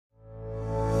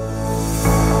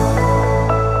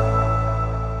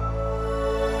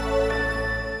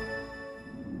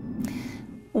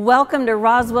Welcome to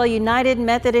Roswell United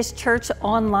Methodist Church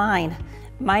Online.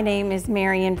 My name is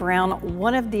Marion Brown,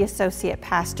 one of the associate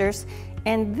pastors,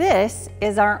 and this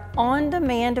is our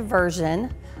on-demand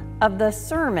version of the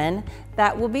sermon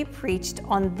that will be preached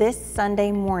on this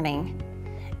Sunday morning.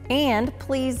 And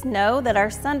please know that our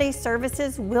Sunday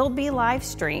services will be live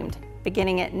streamed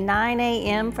beginning at 9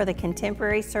 a.m. for the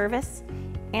contemporary service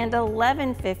and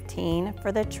 11:15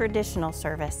 for the traditional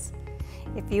service.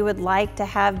 If you would like to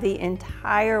have the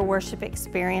entire worship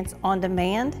experience on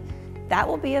demand, that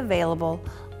will be available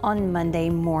on Monday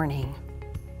morning.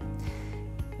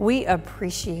 We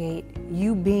appreciate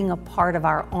you being a part of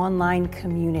our online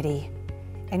community,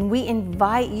 and we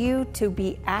invite you to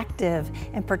be active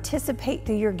and participate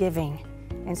through your giving.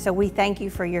 And so we thank you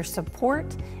for your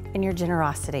support and your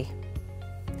generosity.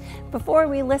 Before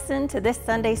we listen to this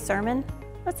Sunday's sermon,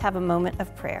 let's have a moment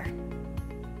of prayer.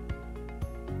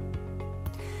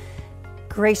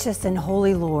 Gracious and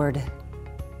holy Lord,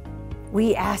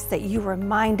 we ask that you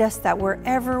remind us that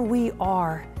wherever we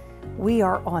are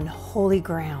on holy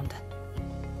ground.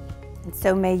 And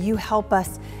so may you help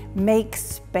us make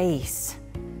space.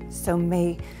 So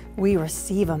may we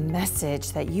receive a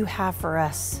message that you have for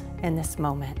us in this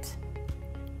moment.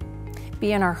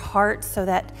 Be in our hearts so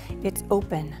that it's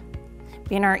open.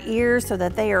 Be in our ears so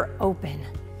that they are open.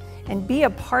 And be a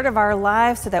part of our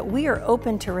lives so that we are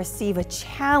open to receive a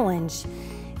challenge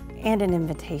and an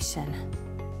invitation.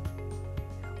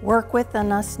 Work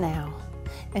within us now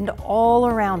and all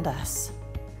around us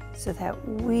so that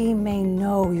we may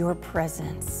know your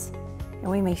presence and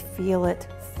we may feel it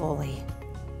fully.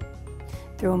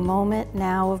 Through a moment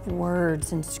now of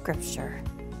words and scripture,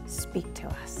 speak to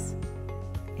us.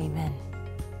 Amen.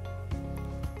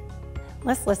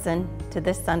 Let's listen to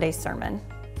this Sunday's sermon.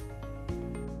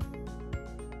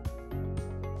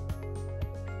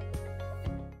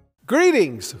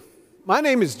 Greetings. My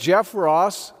name is Jeff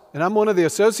Ross, and I'm one of the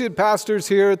associate pastors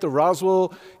here at the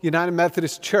Roswell United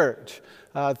Methodist Church.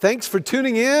 Thanks for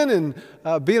tuning in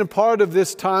and being a part of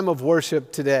this time of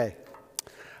worship today.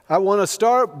 I want to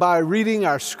start by reading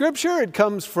our scripture. It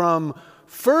comes from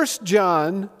 1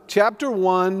 John chapter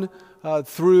 1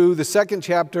 through the second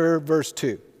chapter, verse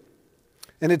 2.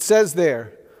 And it says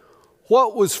there,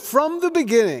 "What was from the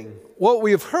beginning, what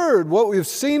we have heard, what we have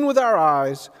seen with our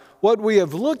eyes, what we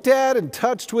have looked at and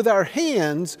touched with our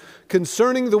hands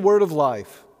concerning the word of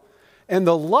life. And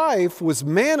the life was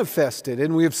manifested,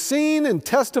 and we have seen and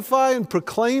testified and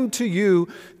proclaimed to you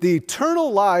the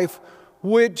eternal life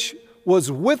which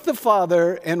was with the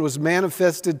Father and was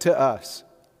manifested to us.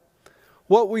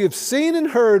 What we have seen and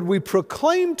heard we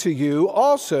proclaim to you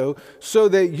also, so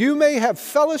that you may have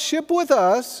fellowship with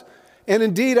us, and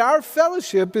indeed our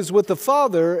fellowship is with the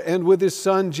Father and with His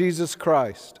Son Jesus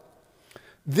Christ.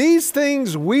 These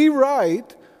things we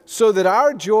write so that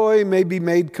our joy may be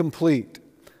made complete.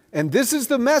 And this is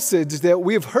the message that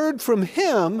we have heard from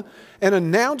Him and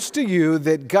announced to you,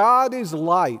 that God is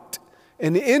light,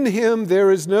 and in Him there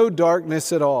is no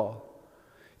darkness at all.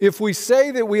 If we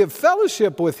say that we have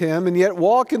fellowship with Him and yet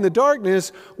walk in the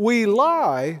darkness, we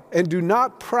lie and do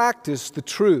not practice the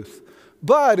truth.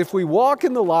 But if we walk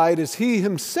in the light as He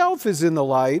Himself is in the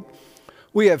light,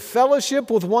 we have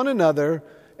fellowship with one another,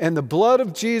 and the blood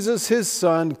of Jesus, His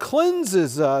Son,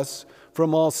 cleanses us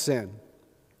from all sin.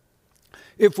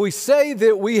 If we say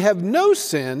that we have no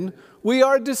sin, we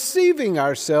are deceiving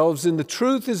ourselves, and the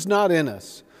truth is not in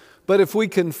us. But if we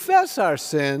confess our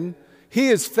sin, He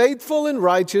is faithful and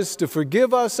righteous to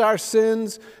forgive us our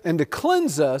sins and to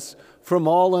cleanse us from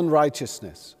all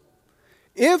unrighteousness.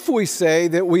 If we say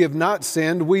that we have not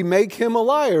sinned, we make Him a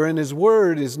liar, and His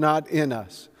word is not in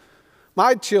us.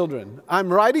 My children,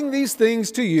 I'm writing these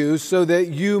things to you so that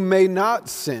you may not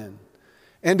sin.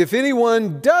 And if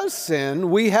anyone does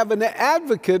sin, we have an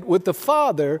advocate with the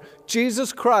Father,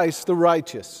 Jesus Christ the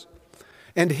righteous.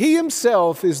 And He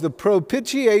Himself is the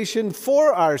propitiation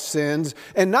for our sins,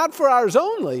 and not for ours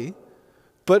only,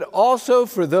 but also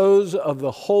for those of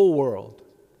the whole world.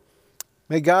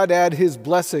 May God add His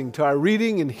blessing to our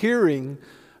reading and hearing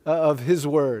of His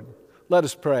word. Let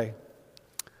us pray.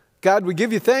 God, we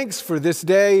give you thanks for this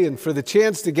day and for the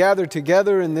chance to gather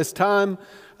together in this time.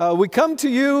 We come to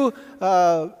you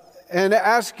and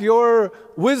ask your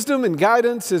wisdom and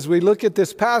guidance as we look at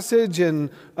this passage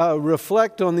and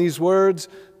reflect on these words,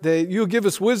 that you'll give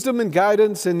us wisdom and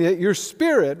guidance, and that your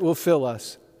Spirit will fill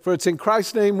us. For it's in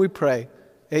Christ's name we pray.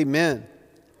 Amen.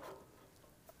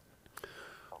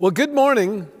 Well, good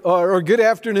morning, or good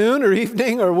afternoon, or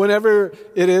evening, or whenever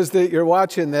it is that you're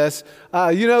watching this.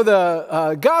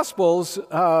 The Gospels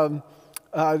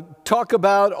talk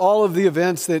about all of the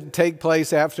events that take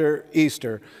place after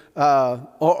Easter.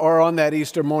 or on that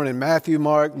Easter morning, Matthew,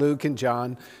 Mark, Luke, and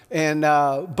John.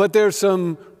 But there's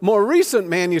some more recent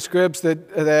manuscripts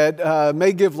that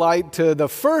may give light to the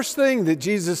first thing that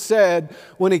Jesus said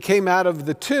when he came out of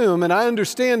the tomb, and I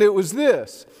understand it was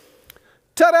this.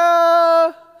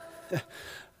 Ta-da!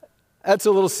 That's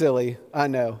a little silly, I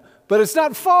know. But it's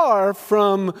not far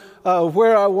from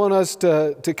where I want us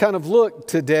to kind of look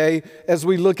today as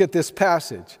we look at this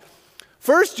passage.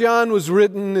 1 John was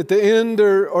written at the end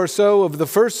or so of the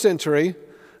first century,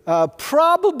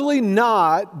 probably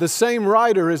not the same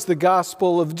writer as the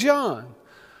Gospel of John.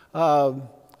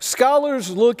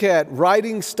 Scholars look at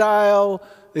writing style,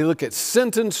 they look at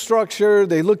sentence structure,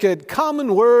 they look at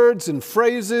common words and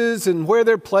phrases and where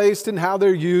they're placed and how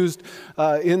they're used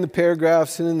in the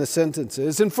paragraphs and in the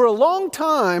sentences. And for a long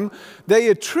time, they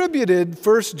attributed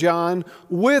 1 John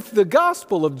with the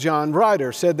Gospel of John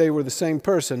writer, said they were the same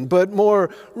person. But more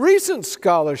recent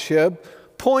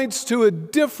scholarship points to a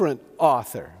different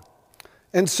author.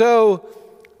 And so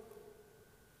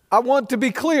I want to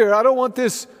be clear, I don't want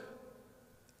this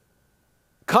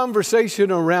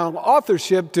conversation around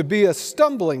authorship to be a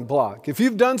stumbling block. If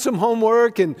you've done some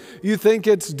homework and you think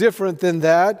it's different than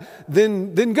that,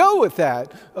 then go with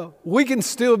that. We can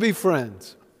still be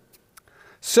friends.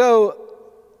 So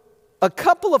a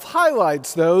couple of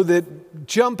highlights, though, that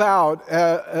jump out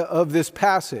of this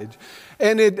passage.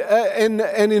 And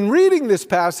in reading this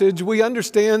passage, we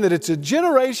understand that it's a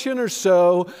generation or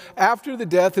so after the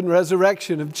death and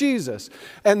resurrection of Jesus.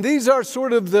 And these are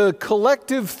sort of the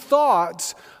collective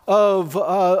thoughts of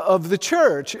the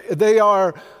church. They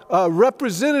are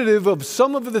representative of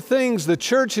some of the things the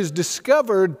church has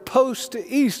discovered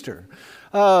post-Easter.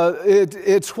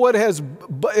 It's what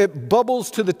it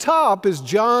bubbles to the top as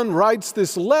John writes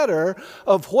this letter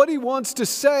of what he wants to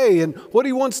say and what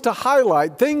he wants to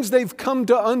highlight, things they've come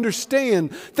to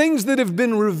understand, things that have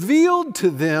been revealed to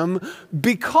them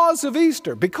because of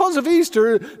Easter. Because of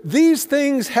Easter, these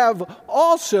things have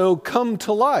also come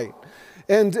to light.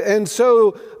 And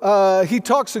so he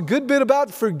talks a good bit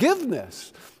about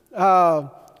forgiveness.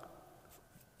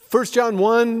 1 John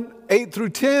 1, 8 through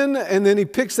 10, and then he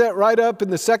picks that right up in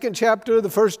the second chapter, the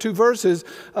first two verses,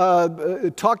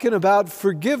 talking about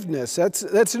forgiveness.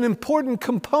 That's an important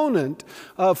component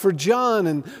for John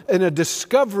and a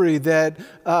discovery that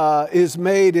is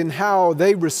made in how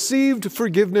they received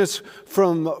forgiveness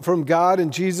from God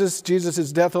and Jesus'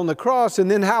 death on the cross, and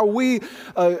then how we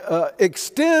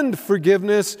extend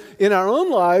forgiveness in our own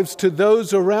lives to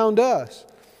those around us.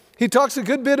 He talks a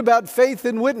good bit about faith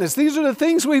and witness. These are the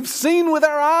things we've seen with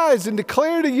our eyes and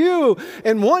declare to you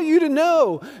and want you to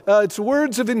know. It's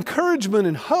words of encouragement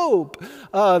and hope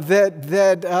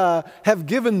that have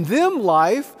given them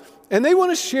life, and they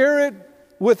want to share it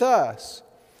with us.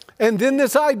 And then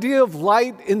this idea of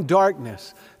light and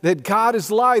darkness, that God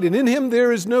is light, and in Him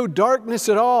there is no darkness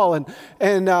at all. And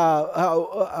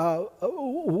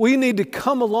we need to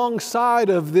come alongside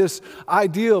of this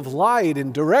idea of light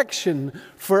and direction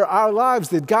for our lives,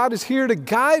 that God is here to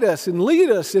guide us and lead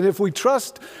us. And if we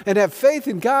trust and have faith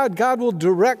in God, God will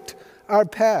direct our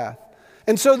path.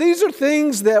 And so these are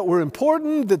things that were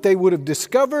important, that they would have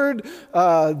discovered,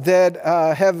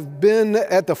 that have been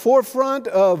at the forefront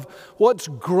of what's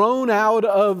grown out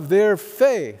of their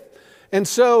faith. And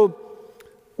so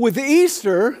with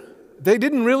Easter, they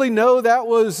didn't really know that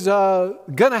was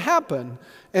going to happen.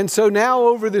 And so now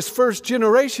over this first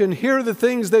generation, here are the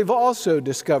things they've also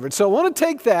discovered. So I want to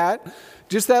take that,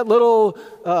 just that little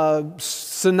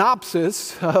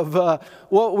synopsis of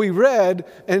what we read,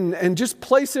 and just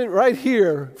place it right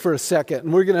here for a second.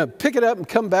 And we're going to pick it up and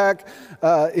come back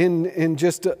in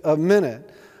just a minute.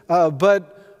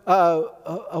 But I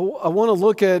want to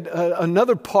look at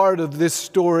another part of this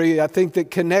story, I think,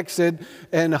 that connects it,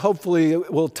 and hopefully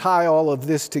we'll tie all of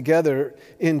this together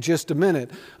in just a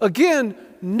minute. Again,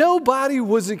 nobody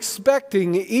was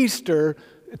expecting Easter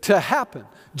to happen.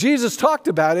 Jesus talked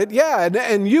about it, yeah,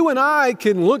 and you and I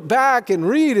can look back and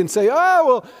read and say, oh,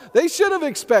 well, they should have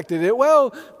expected it. Well,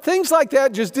 things like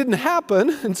that just didn't happen,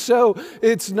 and so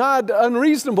it's not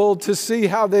unreasonable to see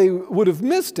how they would have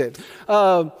missed it.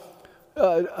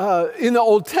 In the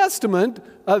Old Testament,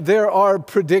 there are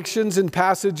predictions and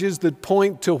passages that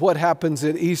point to what happens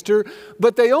at Easter,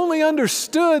 but they only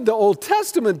understood the Old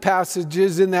Testament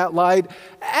passages in that light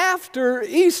after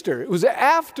Easter. It was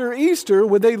after Easter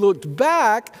when they looked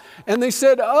back and they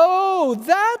said, oh,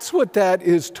 that's what that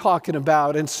is talking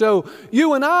about. And so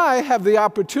you and I have the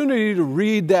opportunity to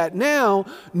read that now,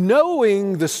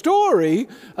 knowing the story,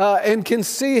 and can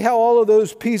see how all of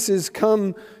those pieces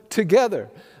come together.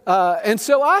 And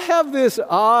so I have this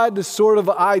odd sort of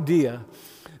idea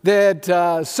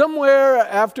that somewhere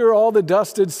after all the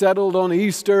dust had settled on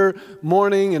Easter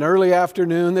morning and early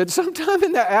afternoon, that sometime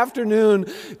in the afternoon,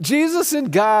 Jesus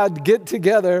and God get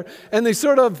together and they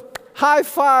sort of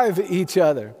high-five each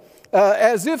other,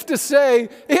 as if to say,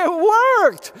 it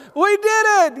worked! We did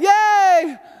it!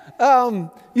 Yay!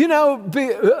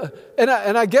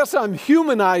 And I guess I'm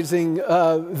humanizing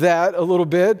that a little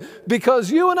bit, because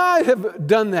you and I have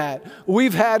done that.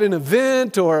 We've had an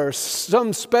event or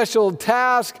some special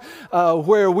task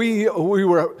where we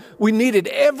needed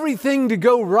everything to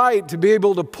go right to be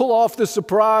able to pull off the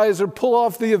surprise or pull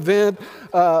off the event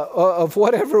of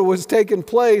whatever was taking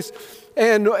place.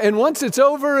 And once it's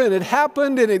over and it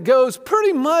happened and it goes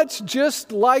pretty much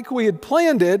just like we had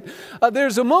planned it,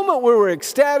 there's a moment where we're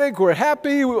ecstatic, we're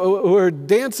happy, we're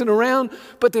dancing around,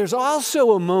 but there's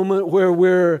also a moment where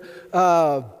we're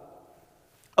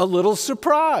a little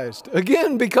surprised.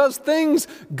 Again, because things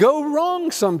go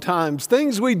wrong sometimes.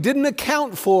 Things we didn't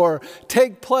account for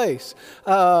take place.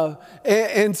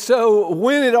 And so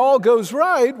when it all goes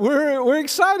right, we're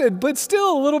excited, but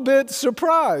still a little bit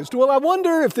surprised. Well, I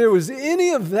wonder if there was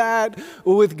any of that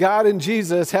with God and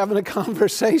Jesus having a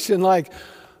conversation like,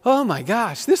 oh my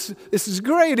gosh, this is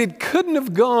great. It couldn't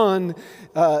have gone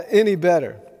any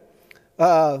better.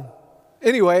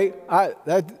 Anyway,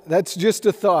 that's just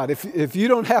a thought. If you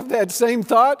don't have that same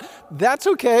thought, that's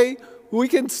okay. We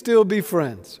can still be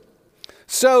friends.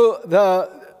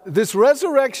 So this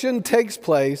resurrection takes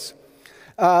place.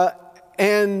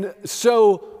 And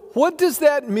so what does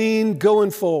that mean going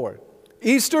forward?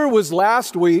 Easter was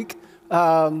last week,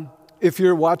 if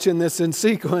you're watching this in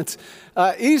sequence.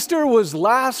 Easter was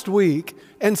last week,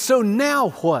 and so now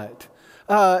what?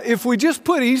 If we just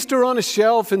put Easter on a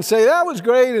shelf and say, that was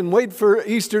great, and wait for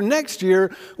Easter next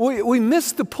year, we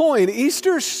miss the point.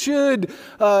 Easter should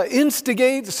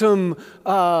instigate some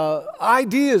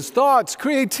ideas, thoughts,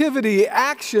 creativity,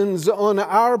 actions on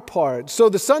our part. So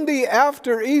the Sunday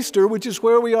after Easter, which is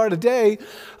where we are today,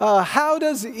 how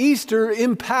does Easter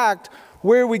impact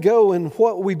where we go and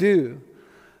what we do?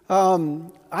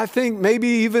 I think maybe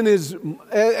even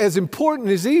as important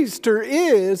as Easter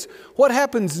is, what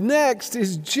happens next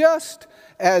is just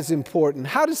as important.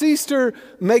 How does Easter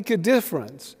make a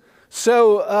difference?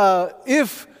 So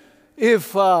if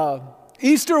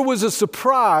Easter was a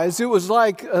surprise, it was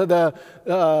like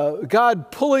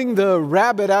God pulling the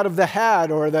rabbit out of the hat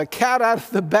or the cat out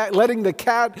of the bag, letting the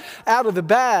cat out of the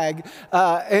bag.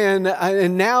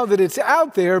 And now that it's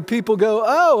out there, people go,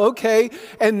 oh, okay.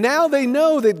 And now they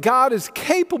know that God is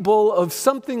capable of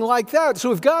something like that.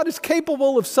 So if God is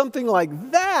capable of something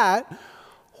like that,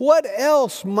 what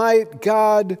else might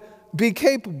God be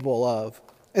capable of?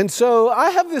 And so I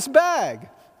have this bag,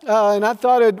 and I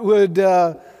thought it would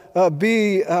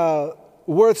be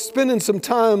worth spending some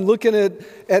time looking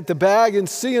at the bag and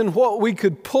seeing what we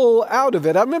could pull out of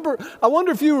it. I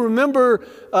wonder if you remember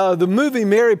the movie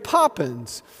Mary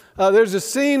Poppins. There's a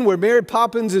scene where Mary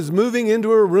Poppins is moving into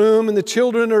her room and the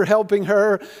children are helping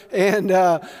her, and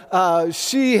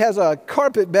she has a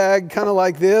carpet bag kind of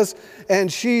like this,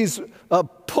 and she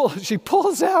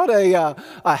pulls out a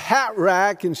hat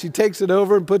rack, and she takes it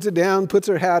over and puts it down, puts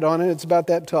her hat on it. It's about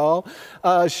that tall.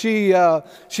 She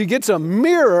gets a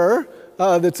mirror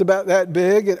that's about that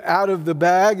big out of the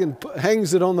bag and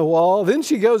hangs it on the wall. Then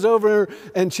she goes over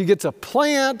and she gets a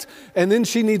plant, and then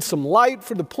she needs some light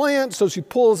for the plant, so she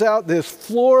pulls out this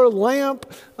floor lamp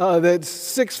that's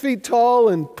 6 feet tall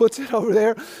and puts it over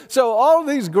there. So all of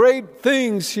these great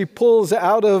things she pulls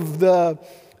out of the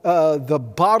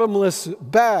bottomless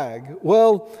bag.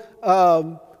 Well,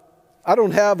 I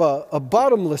don't have a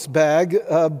bottomless bag,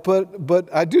 but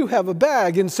I do have a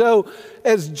bag. And so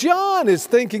as John is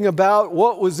thinking about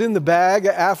what was in the bag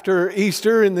after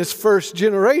Easter in this first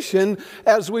generation,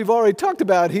 as we've already talked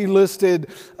about, he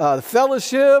listed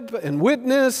fellowship and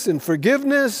witness and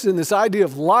forgiveness and this idea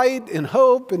of light and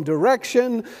hope and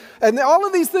direction. And all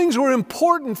of these things were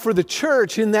important for the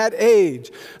church in that age.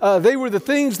 They were the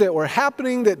things that were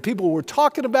happening, that people were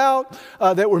talking about,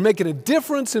 that were making a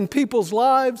difference in people's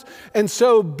lives. And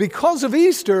so because of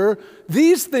Easter,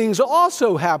 these things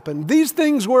also happened. These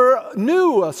things were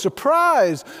new, a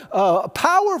surprise,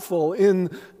 powerful in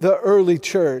the early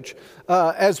church.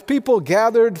 As people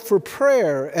gathered for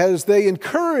prayer, as they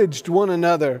encouraged one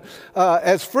another,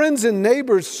 as friends and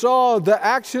neighbors saw the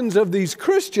actions of these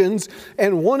Christians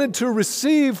and wanted to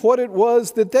receive what it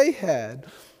was that they had.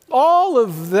 All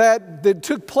of that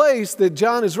took place that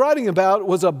John is writing about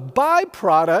was a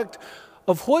byproduct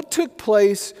of what took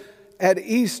place at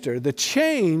Easter, the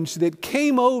change that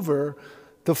came over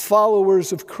the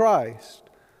followers of Christ.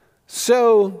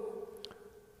 So,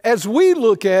 as we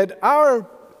look at our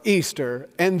Easter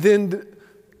and then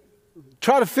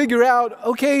try to figure out,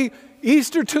 okay,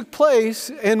 Easter took place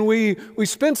and we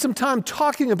spent some time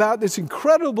talking about this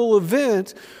incredible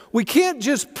event. We can't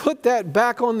just put that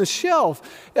back on the shelf.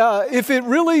 If it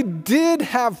really did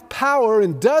have power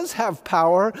and does have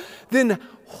power, then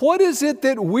what is it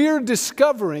that we're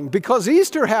discovering? Because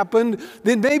Easter happened,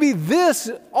 then maybe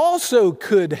this also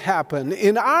could happen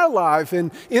in our life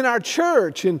and in our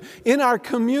church and in our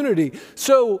community.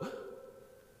 So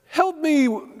help me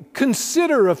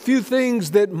consider a few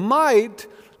things that might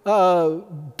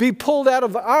be pulled out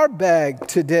of our bag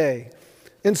today.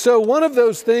 And so one of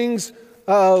those things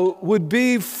would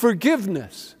be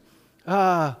forgiveness.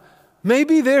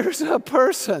 Maybe there's a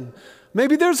person,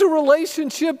 maybe there's a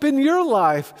relationship in your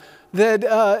life that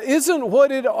isn't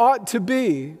what it ought to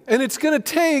be. And it's going to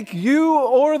take you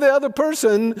or the other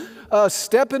person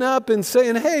stepping up and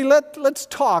saying, hey, let's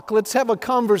talk. Let's have a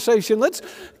conversation. Let's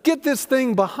get this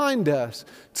thing behind us.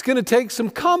 It's going to take some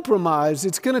compromise.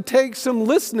 It's going to take some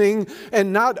listening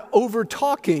and not over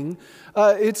talking.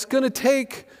 It's going to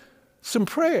take some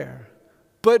prayer.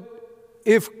 But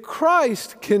if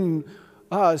Christ can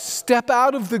step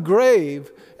out of the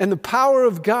grave and the power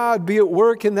of God be at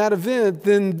work in that event,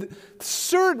 then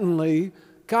certainly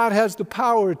God has the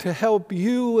power to help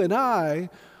you and I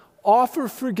offer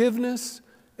forgiveness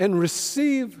and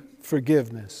receive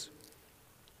forgiveness.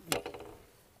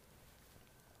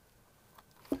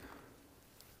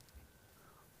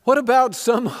 What about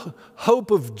some hope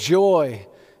of joy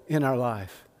in our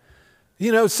life?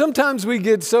 You know, sometimes we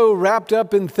get so wrapped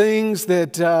up in things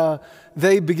that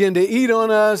they begin to eat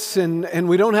on us and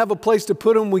we don't have a place to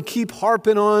put them. We keep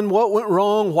harping on what went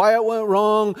wrong, why it went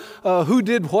wrong, who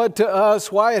did what to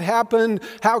us, why it happened,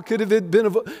 how could have it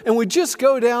been. And we just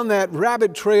go down that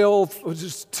rabbit trail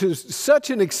to such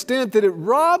an extent that it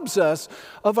robs us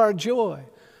of our joy.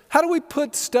 How do we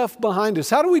put stuff behind us?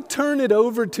 How do we turn it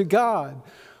over to God?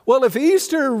 Well, if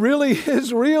Easter really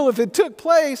is real, if it took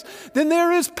place, then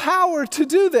there is power to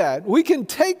do that. We can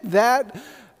take that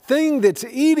thing that's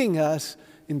eating us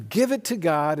and give it to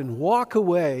God and walk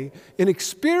away and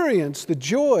experience the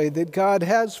joy that God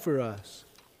has for us.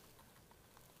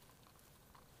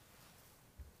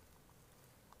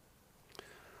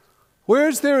 Where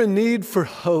is there a need for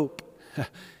hope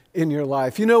in your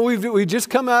life? You know, we just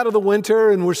come out of the winter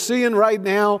and we're seeing right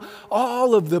now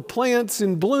all of the plants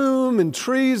in bloom and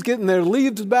trees getting their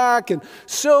leaves back and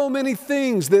so many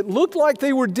things that looked like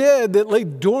they were dead, that lay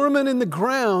dormant in the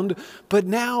ground, but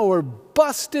now are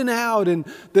busting out and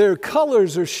their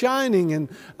colors are shining and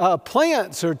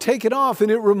plants are taking off.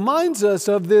 And it reminds us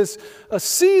of this a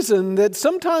season that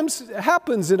sometimes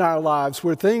happens in our lives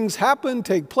where things happen,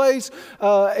 take place,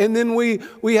 and then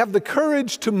we have the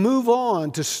courage to move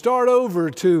on, to start over,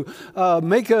 to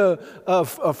make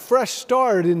a fresh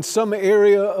start in some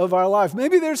area of our life.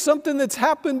 Maybe there's something that's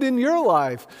happened in your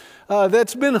life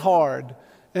that's been hard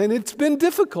and it's been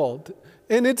difficult.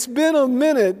 And it's been a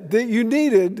minute that you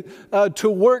needed to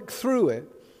work through it.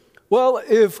 Well,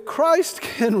 if Christ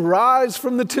can rise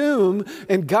from the tomb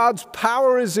and God's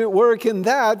power is at work in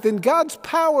that, then God's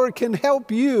power can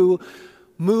help you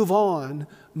move on,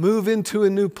 move into a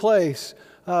new place,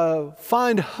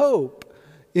 find hope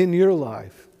in your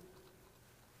life.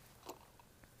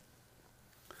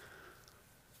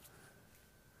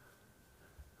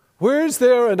 Where is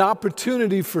there an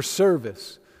opportunity for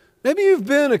service? Maybe you've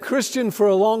been a Christian for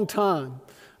a long time.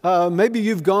 Maybe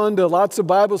you've gone to lots of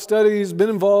Bible studies,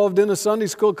 been involved in a Sunday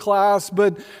school class,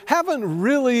 but haven't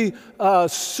really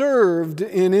served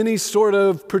in any sort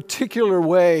of particular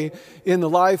way in the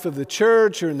life of the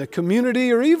church or in the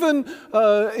community or even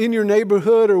in your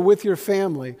neighborhood or with your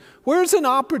family. Where's an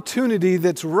opportunity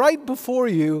that's right before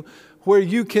you where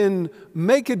you can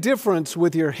make a difference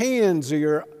with your hands or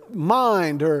your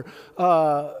mind or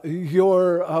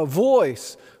your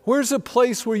voice? Where's a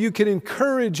place where you can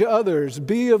encourage others,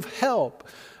 be of help?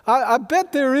 I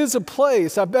bet there is a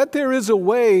place, I bet there is a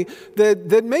way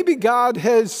that maybe God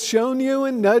has shown you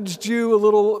and nudged you a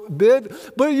little bit,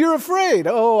 but you're afraid.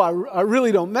 Oh, I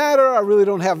really don't matter. I really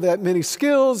don't have that many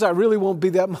skills. I really won't be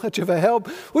that much of a help.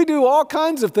 We do all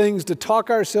kinds of things to talk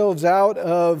ourselves out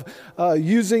of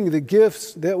using the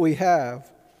gifts that we have.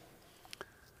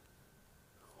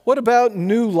 What about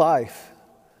new life?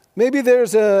 Maybe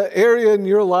there's an area in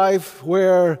your life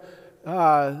where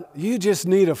you just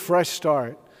need a fresh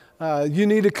start. You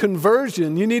need a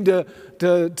conversion. You need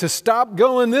to stop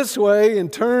going this way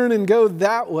and turn and go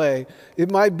that way. It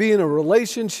might be in a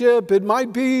relationship. It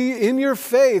might be in your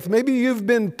faith. Maybe you've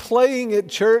been playing at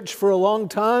church for a long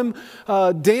time,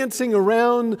 dancing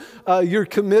around your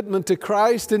commitment to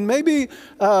Christ. And maybe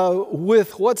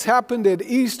with what's happened at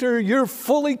Easter, you're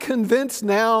fully convinced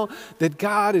now that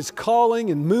God is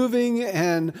calling and moving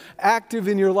and active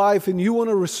in your life, and you want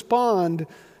to respond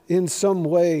in some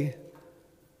way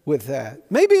with that.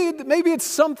 Maybe it's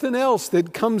something else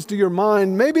that comes to your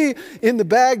mind. Maybe in the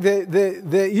bag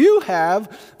that you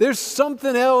have, there's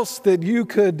something else that you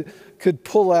could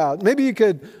pull out. Maybe you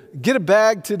could get a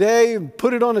bag today and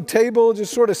put it on a table,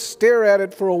 just sort of stare at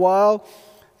it for a while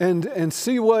and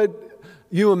see what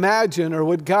you imagine or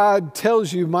what God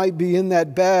tells you might be in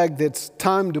that bag that's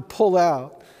time to pull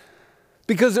out.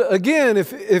 Because again,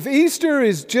 if Easter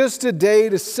is just a day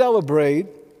to celebrate,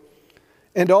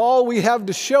 and all we have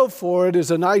to show for it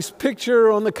is a nice picture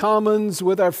on the commons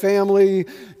with our family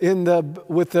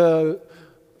with the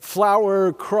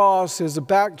flower cross as a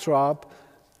backdrop,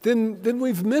 then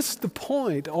we've missed the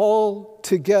point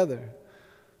altogether.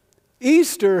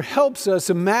 Easter helps us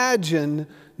imagine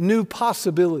new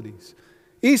possibilities.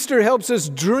 Easter helps us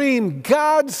dream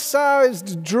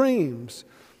God-sized dreams.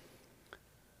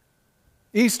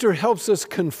 Easter helps us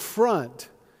confront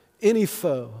any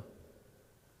foe.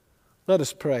 Let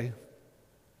us pray.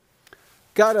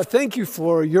 God, I thank you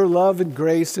for your love and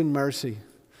grace and mercy.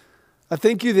 I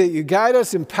thank you that you guide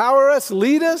us, empower us,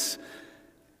 lead us,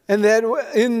 and that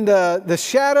in the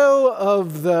shadow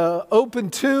of the open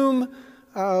tomb,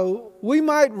 we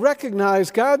might recognize,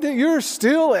 God, that you're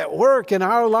still at work in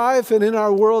our life and in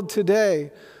our world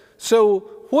today. So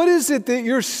what is it that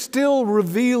you're still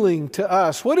revealing to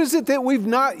us? What is it that we've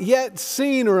not yet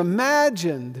seen or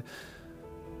imagined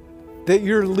that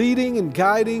you're leading and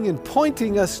guiding and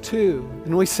pointing us to?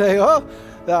 And we say,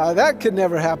 that could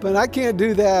never happen. I can't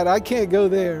do that. I can't go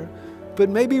there. But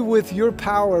maybe with your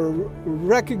power,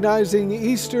 recognizing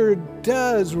Easter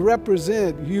does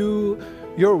represent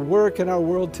your work in our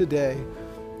world today,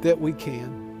 that we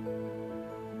can.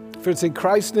 For it's in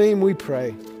Christ's name we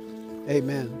pray.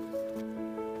 Amen.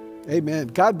 Amen.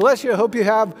 God bless you. I hope you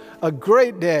have a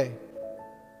great day.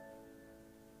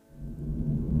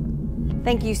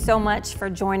 Thank you so much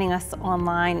for joining us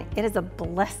online. It is a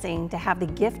blessing to have the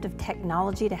gift of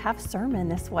technology to have sermon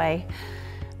this way.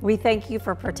 We thank you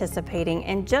for participating.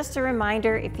 And just a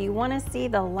reminder, if you want to see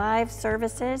the live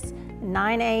services,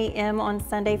 9 a.m. on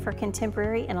Sunday for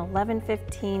contemporary and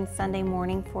 11:15 Sunday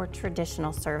morning for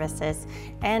traditional services.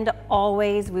 And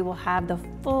always we will have the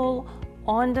full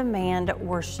on-demand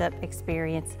worship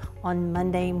experience on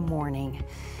Monday morning.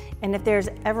 And if there's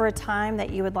ever a time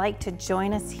that you would like to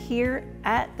join us here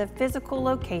at the physical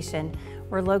location,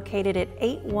 we're located at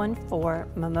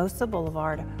 814 Mimosa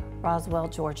Boulevard, Roswell,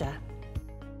 Georgia.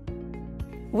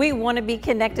 We want to be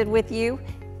connected with you.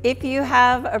 If you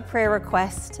have a prayer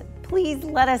request, please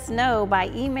let us know by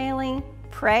emailing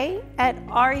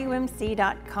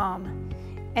pray@rumc.com.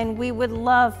 And we would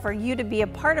love for you to be a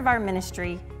part of our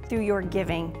ministry through your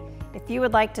giving. If you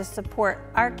would like to support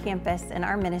our campus and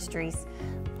our ministries,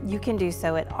 you can do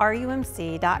so at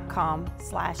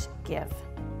rumc.com/give.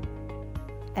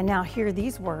 And now hear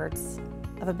these words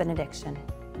of a benediction.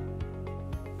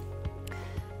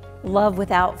 Love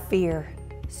without fear,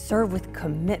 serve with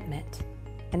commitment,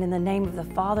 and in the name of the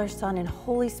Father, Son, and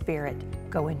Holy Spirit,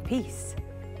 go in peace.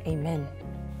 Amen.